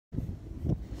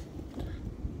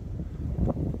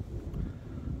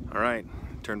All right,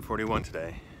 turned 41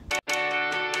 today.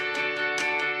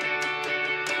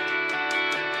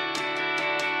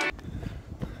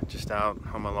 Just out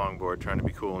on my longboard trying to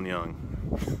be cool and young.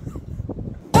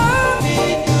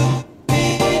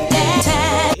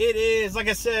 It is, like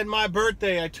I said, my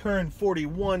birthday. I turned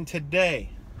 41 today.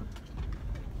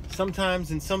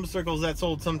 Sometimes in some circles that's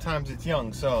old, sometimes it's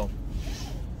young, so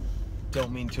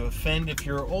don't mean to offend if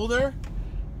you're older.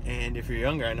 And if you're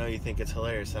younger, I know you think it's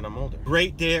hilarious that I'm older.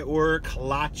 Great day at work,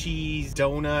 kolaches,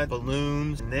 donut,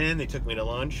 balloons, and then they took me to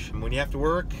lunch. And when you have to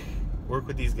work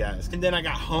with these guys. And then I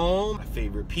got home, my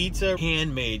favorite pizza,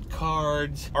 handmade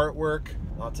cards, artwork,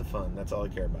 lots of fun. That's all I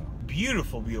care about.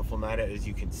 Beautiful, beautiful night out, as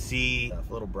you can see. A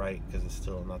little bright because it's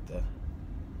still not the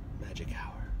magic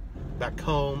hour. Back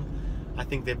home, I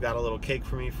think they've got a little cake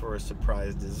for me for a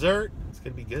surprise dessert. It's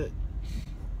gonna be good.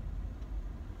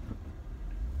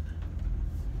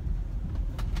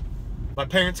 My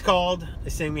parents called, they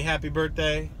sang me happy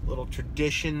birthday. A little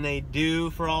tradition they do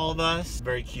for all of us.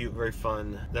 Very cute, very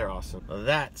fun. They're awesome. Well,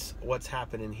 that's what's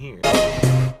happening here.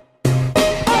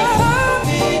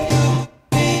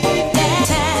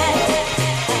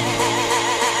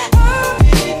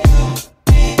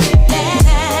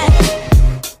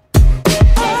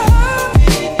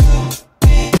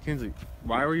 Quincy,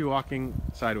 why were you walking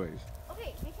sideways?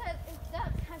 Okay, because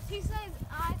ducks have two sides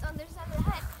eyes on their side of the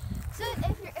head. So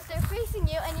if they're facing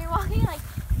you and you're walking like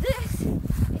this,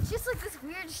 it's just like this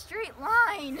weird straight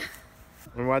line.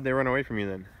 And why'd they run away from you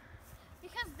then?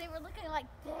 Because they were looking like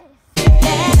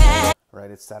this. Right,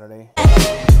 it's Saturday.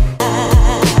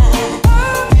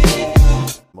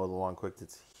 Mow the lawn quick,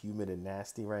 it's humid and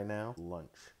nasty right now.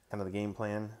 Lunch. Kind of the game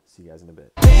plan. See you guys in a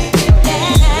bit.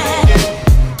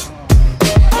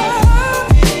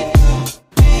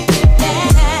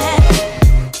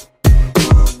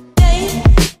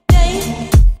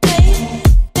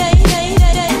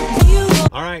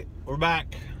 All right, we're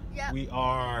back. Yep.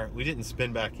 We didn't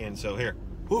spin back in, so here.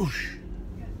 Whoosh.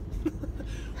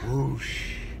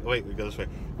 Whoosh. Wait, we go this way.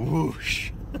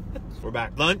 Whoosh. We're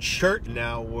back. Lunch, shirt.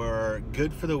 Now we're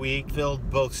good for the week. Filled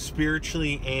both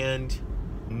spiritually and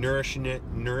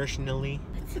nourishingly.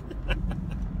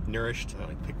 Nourished.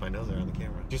 I picked my nose there on the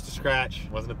camera. Just a scratch.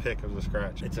 Wasn't a pick, it was a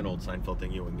scratch. It's an old Seinfeld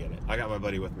thing, you wouldn't get it. I got my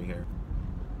buddy with me here.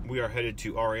 We are headed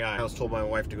to REI. I was told by my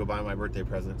wife to go buy my birthday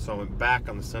present, so I went back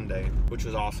on the Sunday, which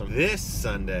was awesome. This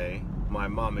Sunday, my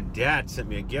mom and dad sent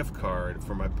me a gift card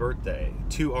for my birthday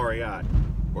to REI.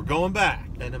 We're going back,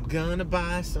 and I'm gonna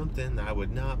buy something I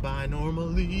would not buy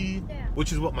normally,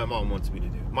 which is what my mom wants me to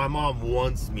do. My mom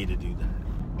wants me to do that.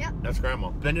 Yep. That's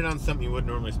grandma. Spend it on something you wouldn't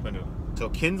normally spend it on. So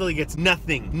Kinsley gets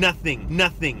nothing, nothing,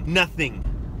 nothing, nothing.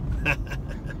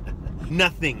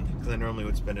 Nothing, because I normally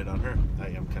would spend it on her.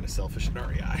 I am kind of selfish in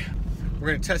REI. We're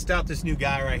going to test out this new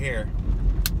guy right here.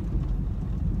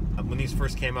 When these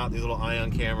first came out, these little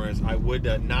ion cameras, I would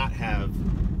not have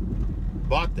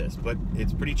bought this, but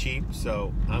it's pretty cheap,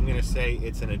 so I'm going to say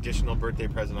it's an additional birthday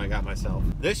present I got myself.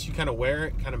 This, you kind of wear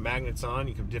it, kind of magnets on,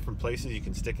 you can different places, you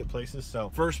can stick it places. So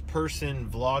first person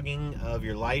vlogging of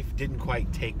your life didn't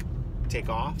quite take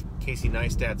off. Casey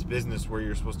Neistat's business, where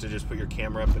you're supposed to just put your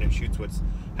camera up and it shoots what's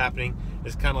happening,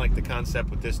 is kind of like the concept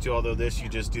with this too, although this you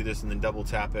just do this and then double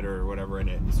tap it or whatever and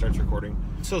it starts recording.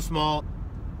 It's so small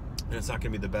and it's not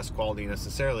going to be the best quality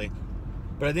necessarily,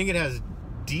 but I think it has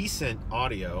decent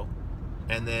audio,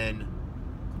 and then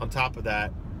on top of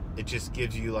that it just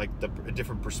gives you like a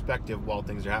different perspective while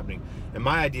things are happening. And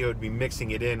my idea would be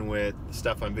mixing it in with the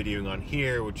stuff I'm videoing on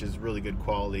here, which is really good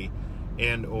quality,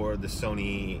 and or the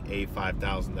Sony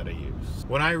A5000 that I use.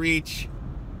 When I reach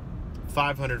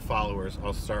 500 followers,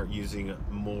 I'll start using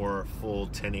more full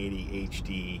 1080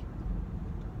 HD,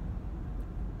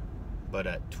 but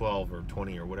at 12 or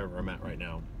 20 or whatever I'm at right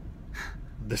now,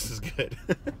 this is good.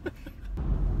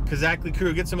 Kazakli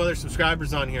crew, get some other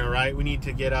subscribers on here, all right? We need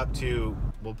to get up to,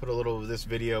 we'll put a little of this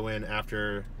video in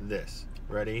after this.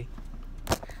 Ready?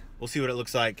 We'll see what it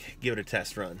looks like. Give it a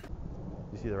test run.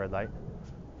 You see the red light?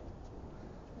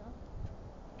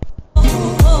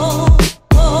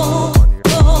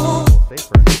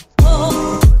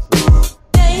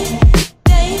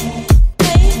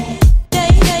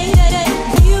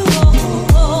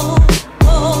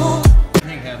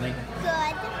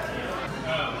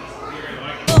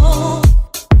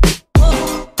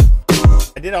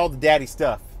 I did all the daddy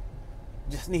stuff.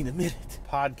 Just need a minute.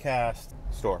 Podcast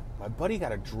store. My buddy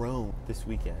got a drone this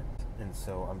weekend, and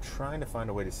so I'm trying to find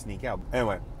a way to sneak out.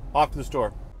 Anyway, off to the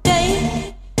store.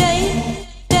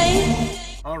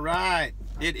 All right,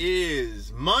 it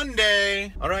is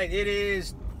Monday. All right, it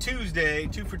is Tuesday,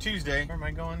 2 for Tuesday. Where am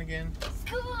I going again?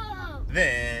 School.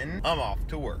 Then I'm off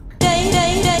to work.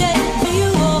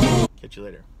 Catch you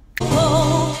later.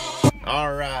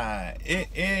 All right, it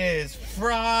is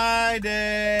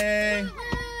Friday.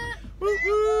 Woo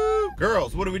woo!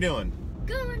 Girls, what are we doing?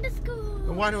 Going to school.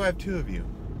 And why do I have two of you?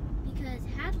 Because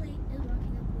Hadley is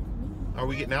walking up with me. Are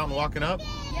we getting out and walking up?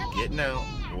 Yep. Getting out,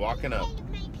 walking up.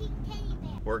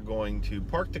 We're going to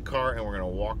park the car and we're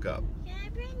going to walk up. Can I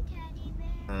bring Teddy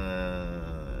Bear?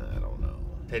 I don't know.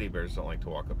 Teddy bears don't like to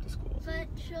walk up to school. But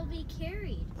she'll be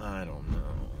carried. I don't know.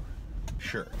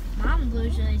 Sure. Mom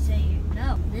usually say,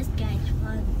 no, this guy's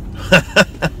fun.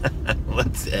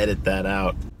 Let's edit that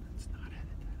out. Let's not edit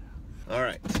that out. All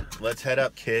right, let's head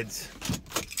up, kids.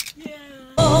 Yeah.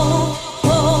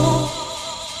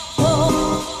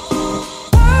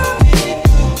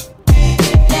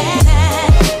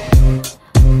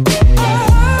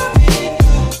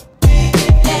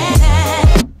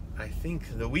 I think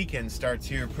the weekend starts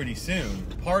here pretty soon.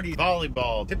 Party,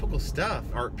 volleyball, typical stuff.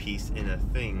 Art piece in a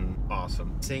thing,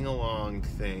 awesome. Sing-along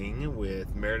thing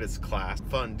with Meredith's class.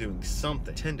 Fun doing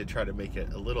something. Tend to try to make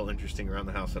it a little interesting around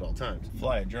the house at all times.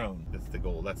 Fly a drone, that's the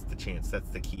goal, that's the chance, that's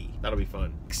the key. That'll be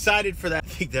fun. Excited for that. I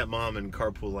think that mom in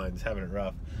carpool line is having it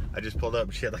rough. I just pulled up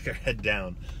and she had like her head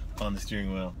down on the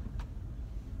steering wheel.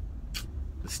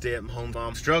 The stay-at-home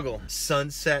mom struggle.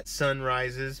 Sunset,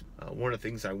 sunrises. One of the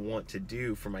things I want to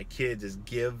do for my kids is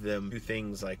give them two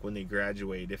things like when they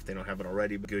graduate, if they don't have it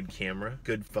already, but good camera,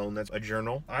 good phone, that's a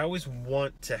journal. I always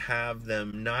want to have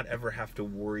them not ever have to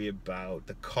worry about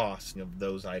the cost of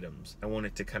those items. I want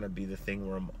it to kind of be the thing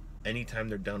where anytime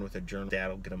they're done with a journal, Dad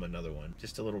will get them another one.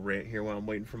 Just a little rant here while I'm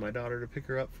waiting for my daughter to pick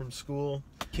her up from school.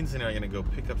 Quincy and I are gonna go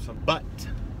pick up some, but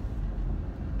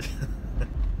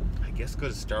I guess go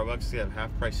to Starbucks to have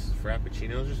half-price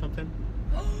frappuccinos or something.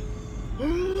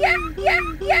 Yeah.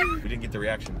 We didn't get the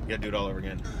reaction. You gotta do it all over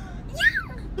again.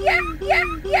 Yeah. I'm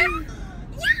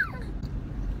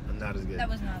not as good. That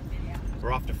was not as good, yeah.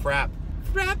 We're off to Frap.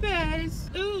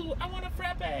 Frappes! Ooh, I want a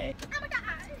frappe. Oh my gosh.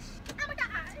 Oh my gosh.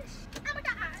 Oh my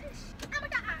gosh. Oh my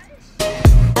gosh.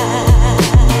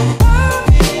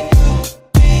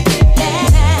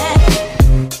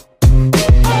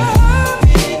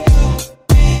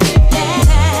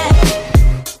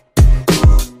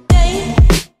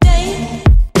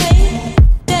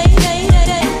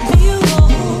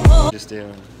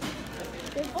 There's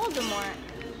Voldemort.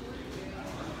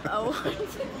 Oh.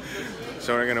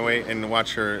 So we're gonna wait and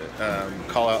watch her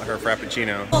call out her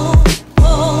frappuccino.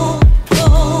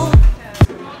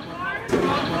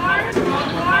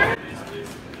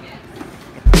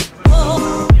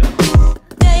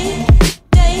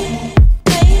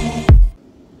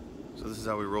 So this is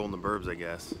how we roll in the burbs, I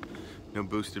guess. No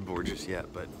boosted board just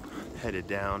yet, but headed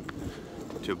down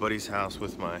to a buddy's house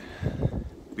with my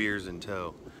beers in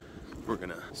tow. We're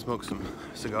gonna smoke some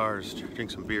cigars,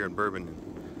 drink some beer and bourbon, and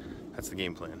that's the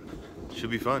game plan. Should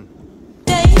be fun.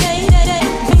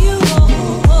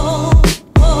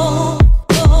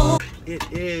 It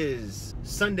is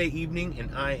Sunday evening and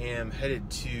I am headed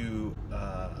to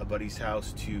a buddy's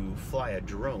house to fly a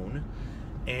drone,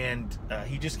 and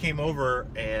he just came over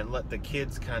and let the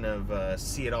kids kind of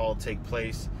see it all take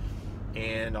place,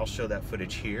 and I'll show that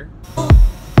footage here.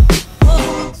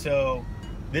 So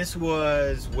this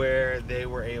was where they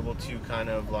were able to kind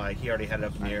of like, he already had it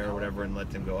up in the air or whatever and let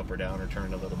them go up or down or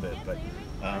turn a little bit. But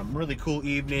really cool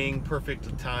evening,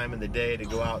 perfect time in the day to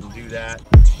go out and do that.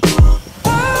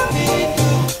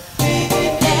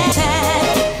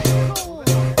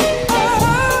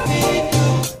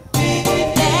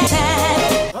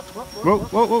 Whoa,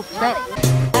 whoa, whoa, stop.